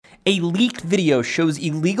A leaked video shows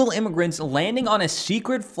illegal immigrants landing on a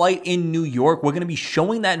secret flight in New York. We're going to be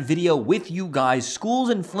showing that video with you guys.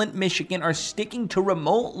 Schools in Flint, Michigan are sticking to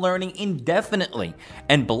remote learning indefinitely.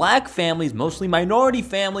 And black families, mostly minority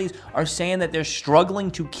families, are saying that they're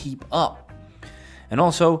struggling to keep up. And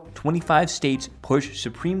also, 25 states push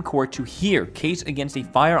Supreme Court to hear case against a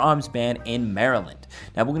firearms ban in Maryland.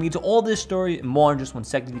 Now, we're going to get to all this story and more in just 1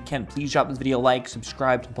 second. If you can, please drop this video a like,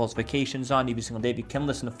 subscribe, turn post notifications on every single day. If you can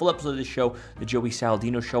listen to full episodes of this show, The Joey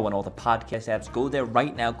Saladino Show, on all the podcast apps, go there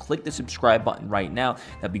right now. Click the subscribe button right now.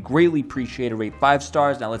 That'd be greatly appreciated. Rate 5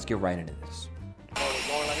 stars. Now, let's get right into this. Like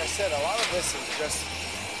I said, a lot of this is just...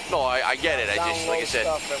 No, I get it. I just, like I said...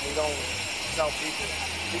 stuff and we don't tell people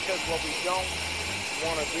because what we don't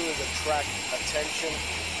want to do is attract attention.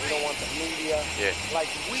 We don't want the media. Yeah. Like,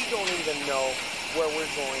 we don't even know where we're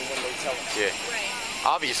going when they tell us. Yeah. Right.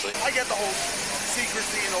 Obviously. I get the whole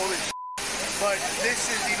secrecy and all this, but this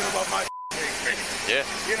is even above my thing. Yeah.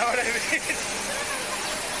 You know what I mean?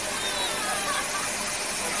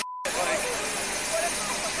 Like,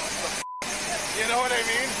 you know what I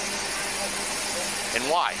mean? And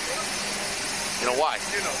why? You know why?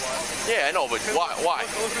 You know why. Yeah, I know, but why?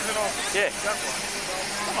 Those in office. Yeah. That's why.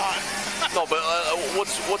 Come on. No, but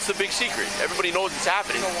what's the big secret? Everybody knows it's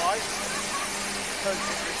happening. You know why? Because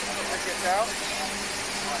if it gets out,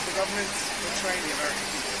 the government's betraying the American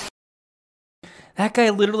people. That guy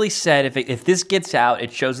literally said if this gets out,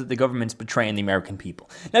 it shows that the government's betraying the American people.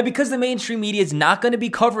 Now, because the mainstream media is not going to be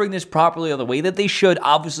covering this properly or the way that they should,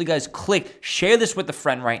 obviously, guys, share this with a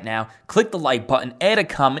friend right now. Click the like button, add a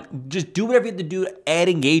comment. Just do whatever you have to do to add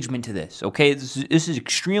engagement to this, okay? This is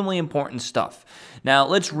extremely important stuff. Now,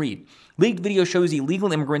 let's read. Leaked video shows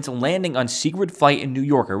illegal immigrants landing on secret flight in New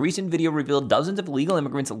York. A recent video revealed dozens of illegal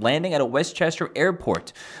immigrants landing at a Westchester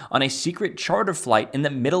airport on a secret charter flight in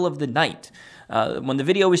the middle of the night. When the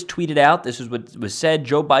video was tweeted out, this is what was said: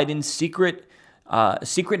 Joe Biden's secret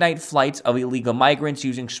night flights of illegal migrants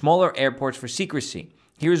using smaller airports for secrecy.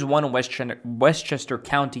 Here's one in Westchester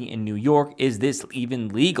County in New York. Is this even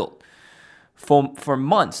legal? For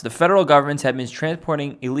months, the federal government had been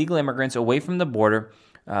transporting illegal immigrants away from the border,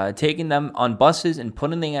 taking them on buses and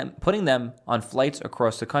putting them on flights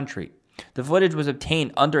across the country. The footage was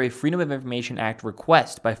obtained under a Freedom of Information Act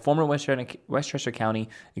request by former Westchester County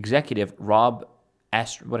Executive Rob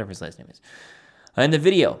Astor, whatever his last name is. In the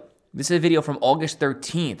video, this is a video from August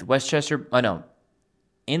 13th.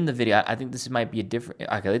 In the video, I think this might be a different...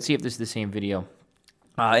 Okay, let's see if this is the same video.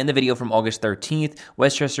 In the video from August 13th,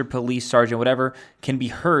 Westchester Police Sergeant whatever can be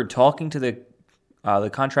heard talking to the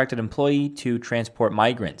contracted employee to transport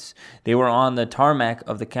migrants. They were on the tarmac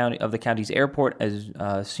of the county's airport as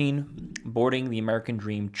seen boarding the American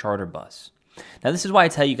Dream charter bus. Now, this is why I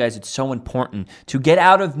tell you guys it's so important to get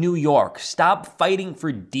out of New York. Stop fighting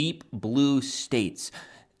for deep blue states.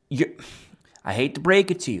 I hate to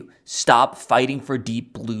break it to you. Stop fighting for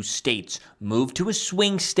deep blue states. Move to a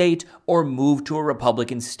swing state or move to a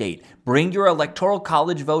Republican state. Bring your electoral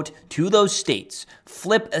college vote to those states.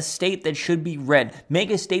 Flip a state that should be red.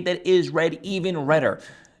 Make a state that is red even redder.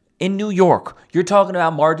 In New York, you're talking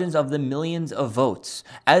about margins of the millions of votes.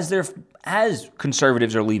 As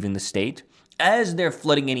conservatives are leaving the state, as they're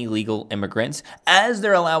flooding in illegal immigrants, as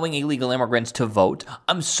they're allowing illegal immigrants to vote,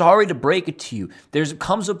 I'm sorry to break it to you. There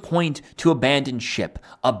comes a point to abandon ship.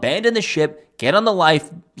 Abandon the ship, get on the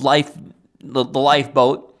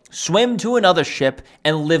lifeboat, swim to another ship,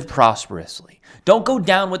 and live prosperously. Don't go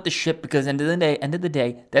down with the ship because end of the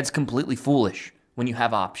day, that's completely foolish when you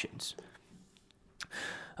have options.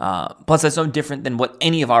 Plus, that's no different than what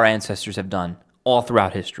any of our ancestors have done all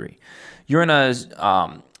throughout history. You're in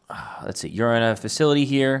a facility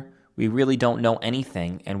here. We really don't know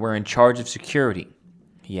anything, and we're in charge of security.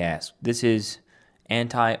 Yes, this is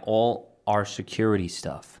all our security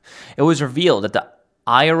stuff. It was revealed that the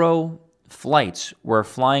Aero flights were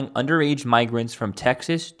flying underage migrants from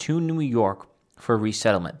Texas to New York for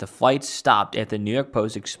resettlement. The flights stopped after the New York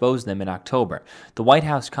Post exposed them in October. The White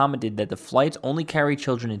House commented that the flights only carry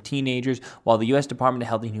children and teenagers, while the U.S. Department of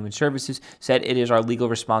Health and Human Services said it is our legal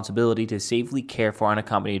responsibility to safely care for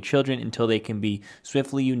unaccompanied children until they can be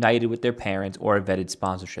swiftly united with their parents or a vetted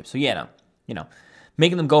sponsorship. So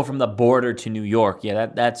making them go from the border to New York,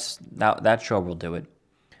 that sure will do it.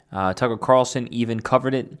 Tucker Carlson even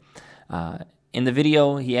covered it. In the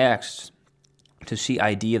video, he asked to see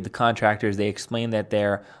ID of the contractors. They explained that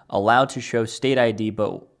they're allowed to show state ID,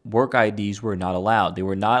 but work IDs were not allowed. They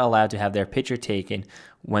were not allowed to have their picture taken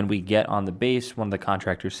when we get on the base, one of the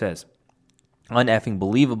contractors says. Uneffing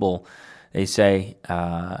believable, they say.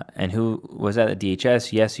 And who was that at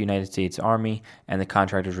DHS? Yes, United States Army. And the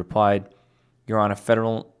contractors replied, you're on a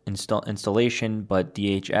federal installation, but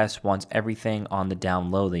DHS wants everything on the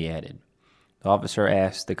down low, they added. The officer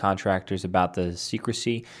asks the contractors about the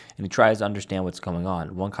secrecy, and he tries to understand what's going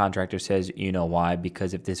on. One contractor says, you know why?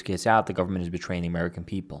 Because if this gets out, the government is betraying the American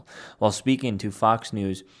people. While speaking to Fox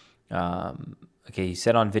News, he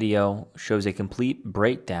said on video, shows a complete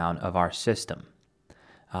breakdown of our system.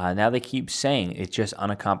 Now they keep saying it's just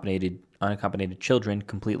unaccompanied children,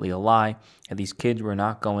 completely a lie. And these kids were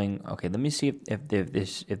not going. Okay, let me see if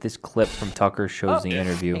this clip from Tucker shows the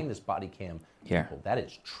interview. This body cam. Here. People. That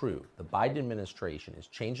is true. The Biden administration is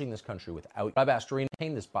changing this country without. I've asked Arena to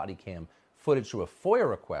obtain this body cam footage through a FOIA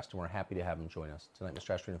request, and we're happy to have him join us tonight.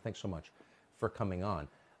 Mr. Astorino, thanks so much for coming on.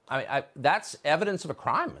 That's evidence of a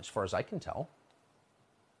crime, as far as I can tell.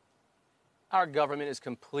 Our government is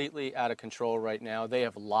completely out of control right now. They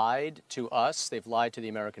have lied to us. They've lied to the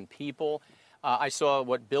American people. I saw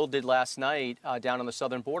what Bill did last night down on the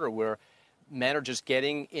southern border, where men are just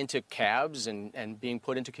getting into cabs and being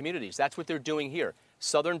put into communities. That's what they're doing here.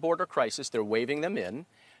 Southern border crisis, they're waving them in.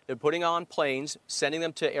 They're putting on planes, sending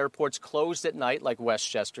them to airports closed at night like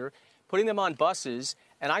Westchester, putting them on buses.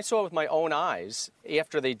 And I saw with my own eyes,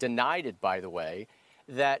 after they denied it, by the way,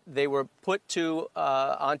 that they were put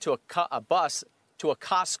onto a bus to a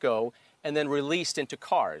Costco and then released into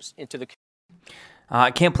cars, into the. I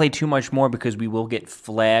can't play too much more because we will get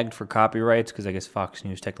flagged for copyrights because I guess Fox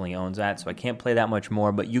News technically owns that, so I can't play that much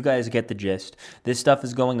more, but you guys get the gist. This stuff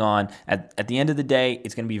is going on. At the end of the day,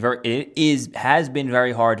 it's going to be has been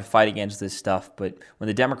very hard to fight against this stuff, but when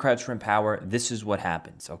the Democrats are in power, this is what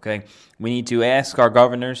happens, okay? We need to ask our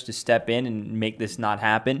governors to step in and make this not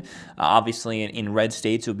happen. Obviously, in red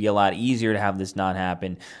states, it would be a lot easier to have this not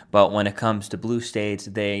happen, but when it comes to blue states,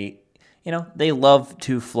 they love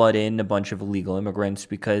to flood in a bunch of illegal immigrants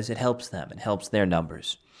because it helps them. It helps their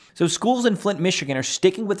numbers. So schools in Flint, Michigan are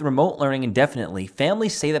sticking with remote learning indefinitely.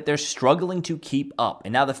 Families say that they're struggling to keep up.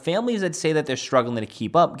 And now the families that say that they're struggling to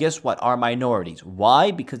keep up, guess what, are minorities.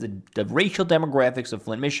 Why? Because the racial demographics of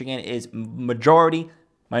Flint, Michigan is majority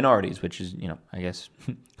minorities, which is, I guess,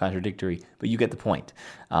 contradictory, but you get the point.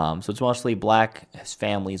 So it's mostly black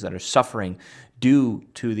families that are suffering due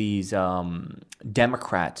to these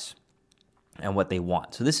Democrats and what they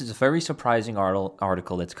want. So this is a very surprising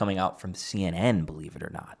article that's coming out from CNN, believe it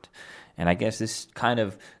or not. And I guess this kind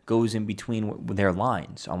of goes in between their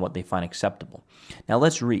lines on what they find acceptable. Now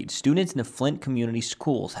let's read. Students in the Flint community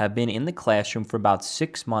schools have been in the classroom for about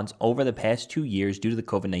 6 months over the past 2 years due to the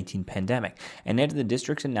COVID-19 pandemic. And after the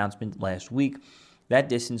district's announcement last week that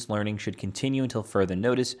distance learning should continue until further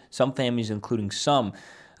notice, some families, including some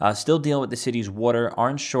still dealing with the city's water,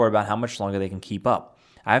 aren't sure about how much longer they can keep up.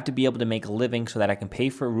 I have to be able to make a living so that I can pay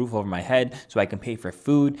for a roof over my head, so I can pay for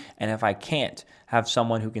food, and if I can't have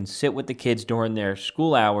someone who can sit with the kids during their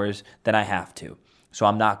school hours, then I have to. So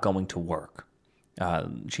I'm not going to work,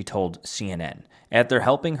 she told CNN. After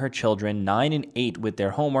helping her children 9 and 8 with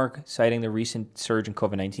their homework, citing the recent surge in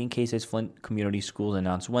COVID-19 cases, Flint Community Schools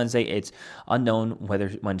announced Wednesday it's unknown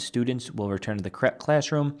when students will return to the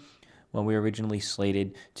classroom when we were originally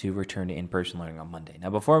slated to return to in-person learning on Monday. Now,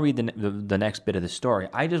 before I read the next bit of the story,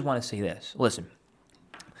 I just want to say this. Listen,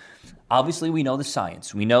 obviously we know the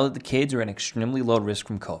science. We know that the kids are at extremely low risk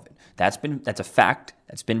from COVID. That's a fact.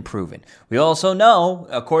 That's been proven. We also know,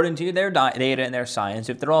 according to their data and their science,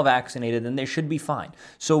 if they're all vaccinated, then they should be fine.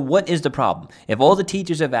 So what is the problem? If all the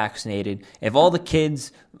teachers are vaccinated, if all the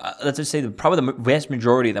kids, let's just say probably the vast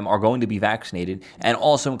majority of them are going to be vaccinated, and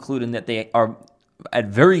also including that they are at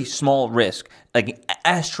very small risk, like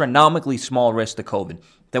astronomically small risk to COVID,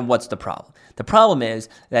 then what's the problem? The problem is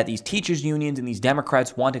that these teachers' unions and these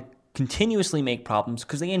Democrats want to continuously make problems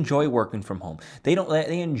because they enjoy working from home. They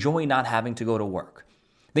enjoy not having to go to work.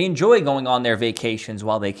 They enjoy going on their vacations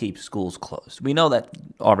while they keep schools closed. We know that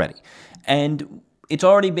already. And it's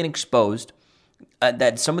already been exposed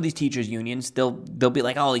that some of these teachers' unions, they'll be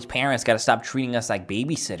like, oh, these parents got to stop treating us like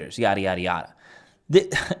babysitters, yada, yada, yada.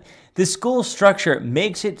 The school structure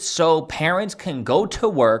makes it so parents can go to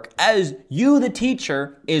work as you, the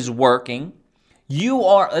teacher, is working.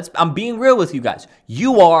 I'm being real with you guys.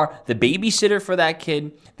 You are the babysitter for that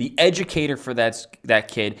kid, the educator for that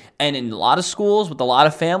kid, and in a lot of schools with a lot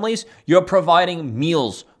of families, you're providing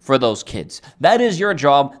meals for those kids. That is your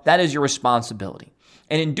job. That is your responsibility.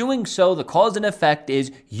 And in doing so, the cause and effect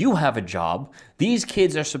is you have a job. These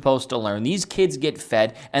kids are supposed to learn. These kids get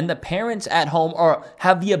fed. And the parents at home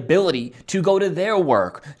have the ability to go to their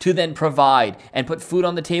work to then provide and put food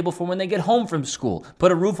on the table for when they get home from school.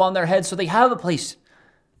 Put a roof on their head so they have a place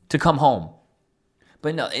to come home.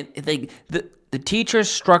 But no, The teacher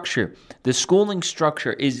structure, the schooling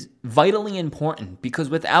structure is vitally important because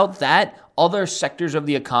without that, other sectors of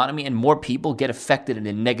the economy and more people get affected in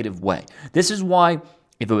a negative way. This is why,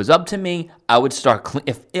 if it was up to me, I would start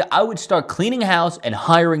cleaning house and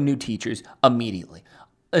hiring new teachers immediately.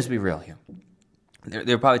 Let's be real here.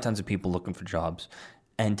 There are probably tons of people looking for jobs,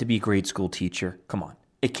 and to be a grade school teacher, come on,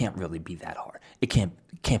 it can't really be that hard. It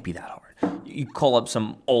can't be that hard. You call up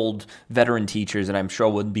some old veteran teachers, and I'm sure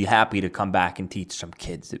would be happy to come back and teach some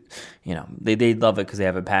kids. They love it because they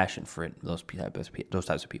have a passion for it. Those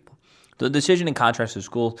types of people. The decision, in contrast to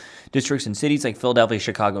school districts in cities like Philadelphia,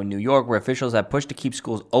 Chicago, and New York, where officials have pushed to keep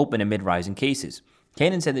schools open amid rising cases.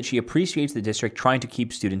 Kanan said that she appreciates the district trying to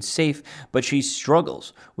keep students safe, but she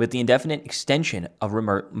struggles with the indefinite extension of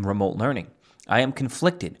remote learning. I am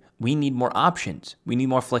conflicted. We need more options. We need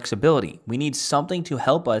more flexibility. We need something to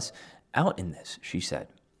help us out in this, she said.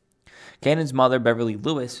 Kanan's mother, Beverly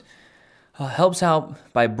Lewis, helps out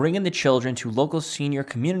by bringing the children to local senior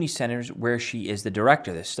community centers where she is the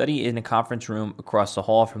director. The study in a conference room across the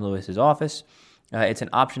hall from Lewis's office. It's an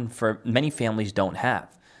option for many families don't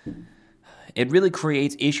have. It really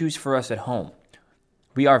creates issues for us at home.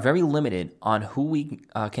 We are very limited on who we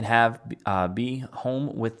can have be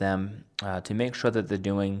home with them to make sure that they're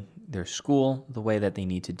doing their school the way that they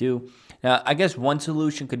need to do. Now, I guess one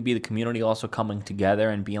solution could be the community also coming together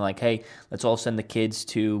and being like, hey, let's all send the kids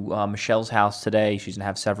to Michelle's house today. She's going to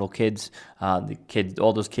have several kids.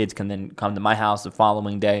 All those kids can then come to my house the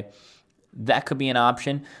following day. That could be an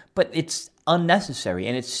option, but it's unnecessary,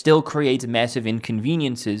 and it still creates massive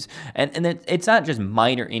inconveniences. And it's not just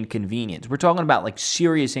minor inconvenience. We're talking about like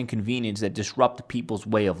serious inconvenience that disrupt people's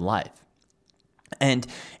way of life. And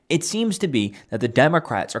it seems to be that the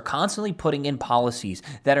Democrats are constantly putting in policies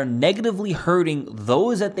that are negatively hurting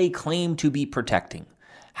those that they claim to be protecting.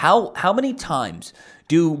 How many times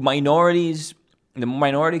do the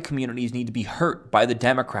minority communities need to be hurt by the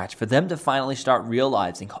Democrats for them to finally start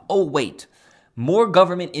realizing, oh, wait, more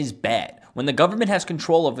government is bad. When the government has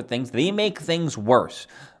control over things, they make things worse.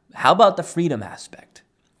 How about the freedom aspect?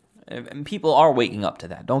 And people are waking up to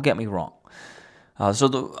that. Don't get me wrong.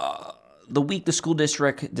 So the week the school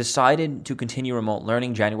district decided to continue remote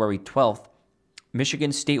learning, January 12th,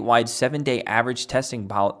 Michigan's statewide 7-day average testing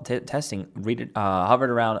hovered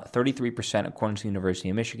around 33%, according to the University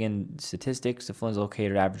of Michigan statistics. The Flint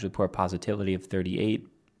located average report positivity of 38.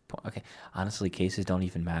 Okay, honestly, cases don't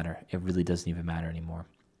even matter. It really doesn't even matter anymore.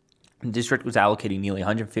 The district was allocating nearly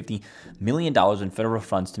 $150 million in federal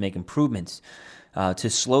funds to make improvements to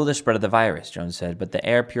slow the spread of the virus, Jones said, but the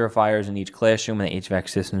air purifiers in each classroom and the HVAC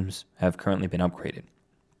systems have currently been upgraded.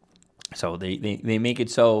 So they make it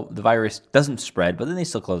so the virus doesn't spread, but then they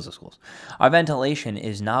still close the schools. Our ventilation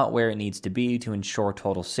is not where it needs to be to ensure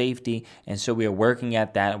total safety, and so we are working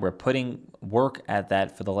at that. We're putting work at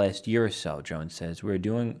that for the last year or so, Jones says. We're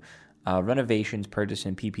doing renovations,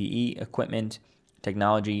 purchasing PPE equipment,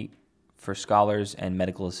 technology for scholars and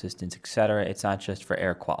medical assistants, etc. It's not just for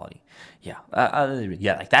air quality.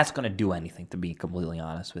 Like that's going to do anything, to be completely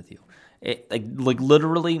honest with you. Like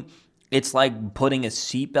literally, it's like putting a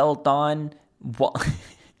seatbelt on.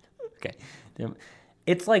 Okay.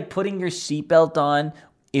 It's like putting your seatbelt on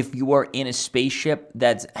if you are in a spaceship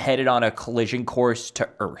that's headed on a collision course to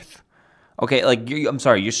Earth. Okay, I'm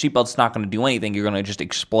sorry, your seatbelt's not going to do anything. You're going to just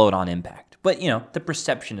explode on impact. But, the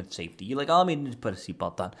perception of safety. You're like, oh, let me just put a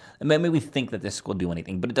seatbelt on. And maybe we think that this will do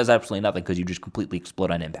anything, but it does absolutely nothing because you just completely explode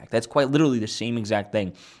on impact. That's quite literally the same exact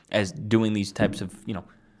thing as doing these types of,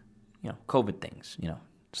 COVID things,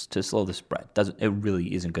 just to slow the spread. It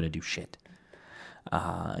really isn't going to do shit.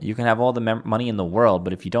 You can have all the money in the world,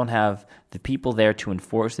 but if you don't have the people there to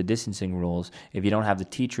enforce the distancing rules, if you don't have the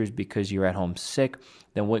teachers because you're at home sick,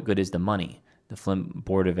 then what good is the money? The Flint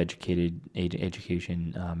Board of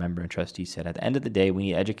Education member and trustee said, at the end of the day, we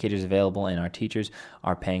need educators available, and our teachers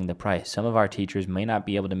are paying the price. Some of our teachers may not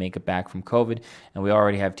be able to make it back from COVID, and we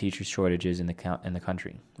already have teacher shortages in the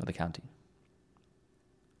country, or the county.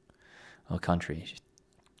 Well, country.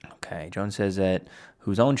 Okay, Jones says that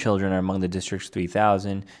whose own children are among the district's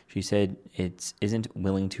 3,000. She said it isn't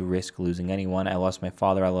willing to risk losing anyone. I lost my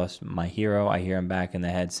father. I lost my hero. I hear him back in the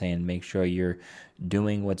head saying, make sure you're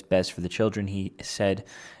doing what's best for the children, he said,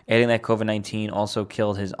 adding that COVID-19 also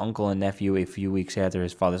killed his uncle and nephew a few weeks after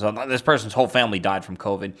his father. So this person's whole family died from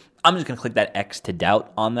COVID. I'm just going to click that X to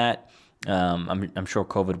doubt on that. I'm sure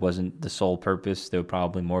COVID wasn't the sole purpose. They were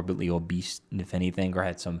probably morbidly obese, if anything, or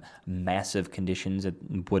had some massive conditions that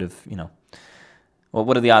would have, well,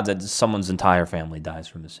 what are the odds that someone's entire family dies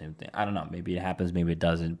from the same thing? I don't know. Maybe it happens, maybe it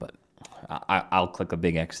doesn't, but I'll click a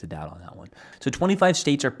big X to doubt on that one. So 25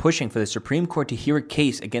 states are pushing for the Supreme Court to hear a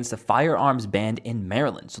case against a firearms ban in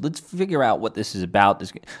Maryland. So let's figure out what this is about.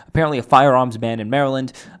 There's apparently a firearms ban in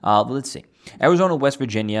Maryland. Let's see. Arizona and West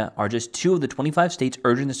Virginia are just 2 of the 25 states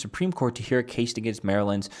urging the Supreme Court to hear a case against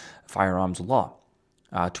Maryland's firearms law.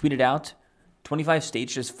 Tweeted out, 25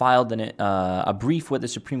 states just filed a brief with the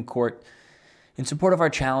Supreme Court in support of our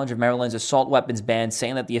challenge of Maryland's assault weapons ban,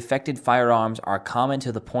 saying that the affected firearms are common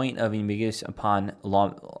to the point of ambiguous upon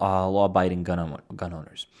law-abiding gun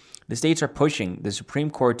owners. The states are pushing the Supreme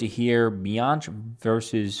Court to hear Bianch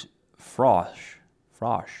versus Frosch,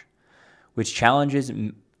 which challenges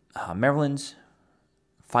Maryland's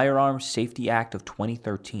Firearms Safety Act of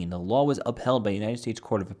 2013. The law was upheld by the United States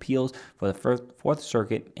Court of Appeals for the Fourth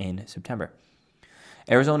Circuit in September.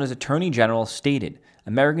 Arizona's Attorney General stated,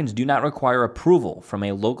 Americans do not require approval from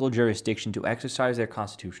a local jurisdiction to exercise their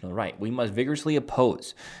constitutional right. We must vigorously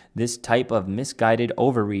oppose this type of misguided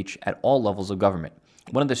overreach at all levels of government.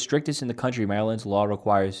 One of the strictest in the country, Maryland's law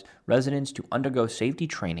requires residents to undergo safety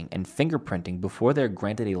training and fingerprinting before they're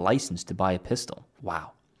granted a license to buy a pistol.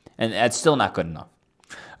 Wow. And that's still not good enough.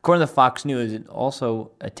 According to Fox News, it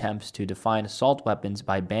also attempts to define assault weapons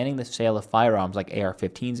by banning the sale of firearms like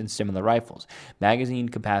AR-15s and similar rifles. Magazine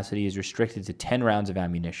capacity is restricted to 10 rounds of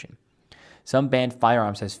ammunition. Some banned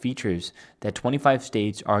firearms has features that 25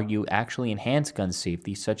 states argue actually enhance gun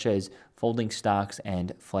safety, such as folding stocks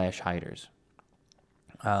and flash hiders.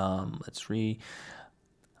 Let's read.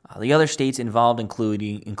 The other states involved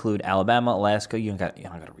include Alabama, Alaska. You don't got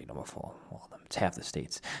to read them all of them. It's half the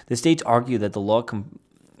states. The states argue that the law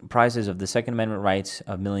comprises of the Second Amendment rights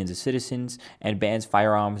of millions of citizens and bans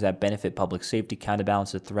firearms that benefit public safety,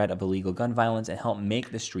 counterbalance the threat of illegal gun violence, and help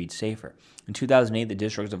make the streets safer. In 2008, the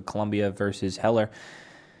District of Columbia versus Heller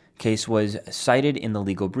case was cited in the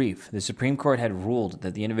legal brief. The Supreme Court had ruled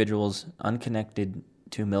that the individuals unconnected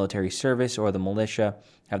to military service or the militia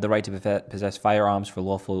have the right to possess firearms for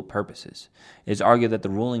lawful purposes. It is argued that the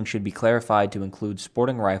ruling should be clarified to include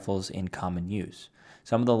sporting rifles in common use.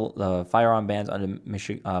 Some of the firearm bans under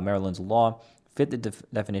Maryland's law fit the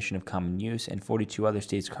definition of common use, and 42 other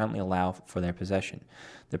states currently allow for their possession.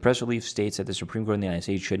 The press release states that the Supreme Court of the United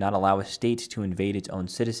States should not allow a state to invade its own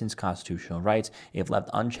citizens' constitutional rights. If left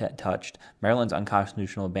untouched, Maryland's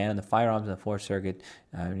unconstitutional ban on the firearms in the Fourth Circuit,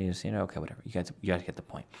 okay, whatever. You guys get the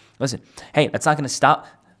point. Listen, hey, that's not going to stop.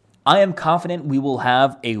 I am confident we will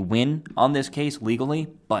have a win on this case legally,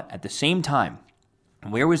 but at the same time,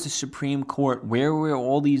 where was the Supreme Court? Where were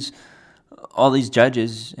all these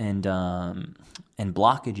judges and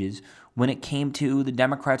blockages when it came to the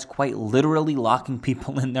Democrats quite literally locking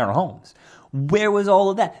people in their homes? Where was all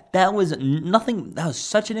of that? That was nothing. That was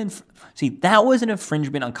such an that was an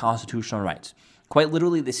infringement on constitutional rights. Quite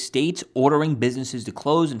literally, the states ordering businesses to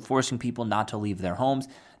close and forcing people not to leave their homes.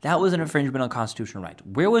 That was an infringement on constitutional rights.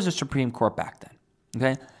 Where was the Supreme Court back then?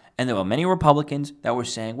 Okay. And there were many Republicans that were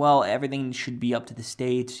saying, well, everything should be up to the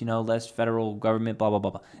states, less federal government, blah, blah,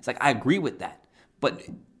 blah, blah. It's like, I agree with that. But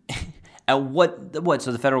at what?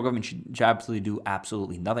 So the federal government should absolutely do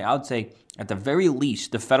absolutely nothing. I would say, at the very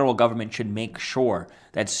least, the federal government should make sure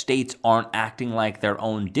that states aren't acting like their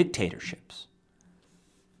own dictatorships.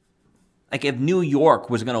 Like if New York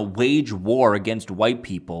was going to wage war against white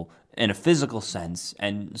people in a physical sense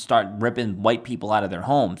and start ripping white people out of their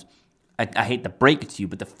homes, I hate to break it to you,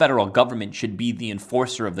 but the federal government should be the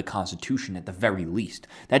enforcer of the Constitution at the very least.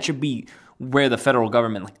 That should be where the federal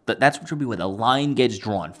government, that's what should be where the line gets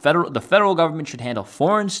drawn. The federal government should handle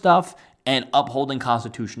foreign stuff and upholding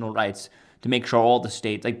constitutional rights to make sure all the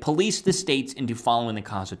states, police the states into following the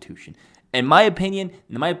Constitution. In my opinion,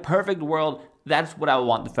 in my perfect world, that's what I would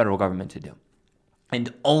want the federal government to do.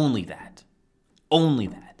 And only that. Only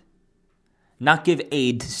that. Not give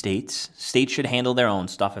aid to states. States should handle their own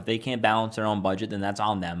stuff. If they can't balance their own budget, then that's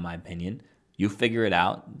on them, in my opinion. You figure it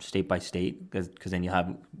out state by state, because then you'll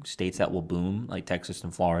have states that will boom, like Texas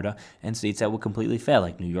and Florida, and states that will completely fail,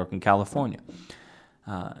 like New York and California.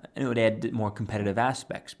 And it would add more competitive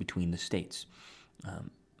aspects between the states.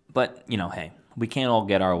 But, hey, we can't all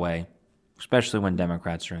get our way, especially when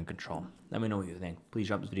Democrats are in control. Let me know what you think. Please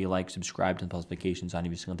drop this video a like, subscribe to the notifications on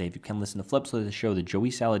every single day. If you can, listen to Flip Side of the Show, the Joey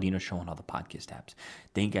Saladino Show, on all the podcast apps.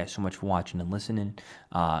 Thank you guys so much for watching and listening.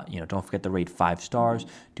 Don't forget to rate 5 stars.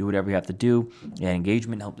 Do whatever you have to do. Get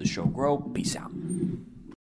engagement, help the show grow. Peace out.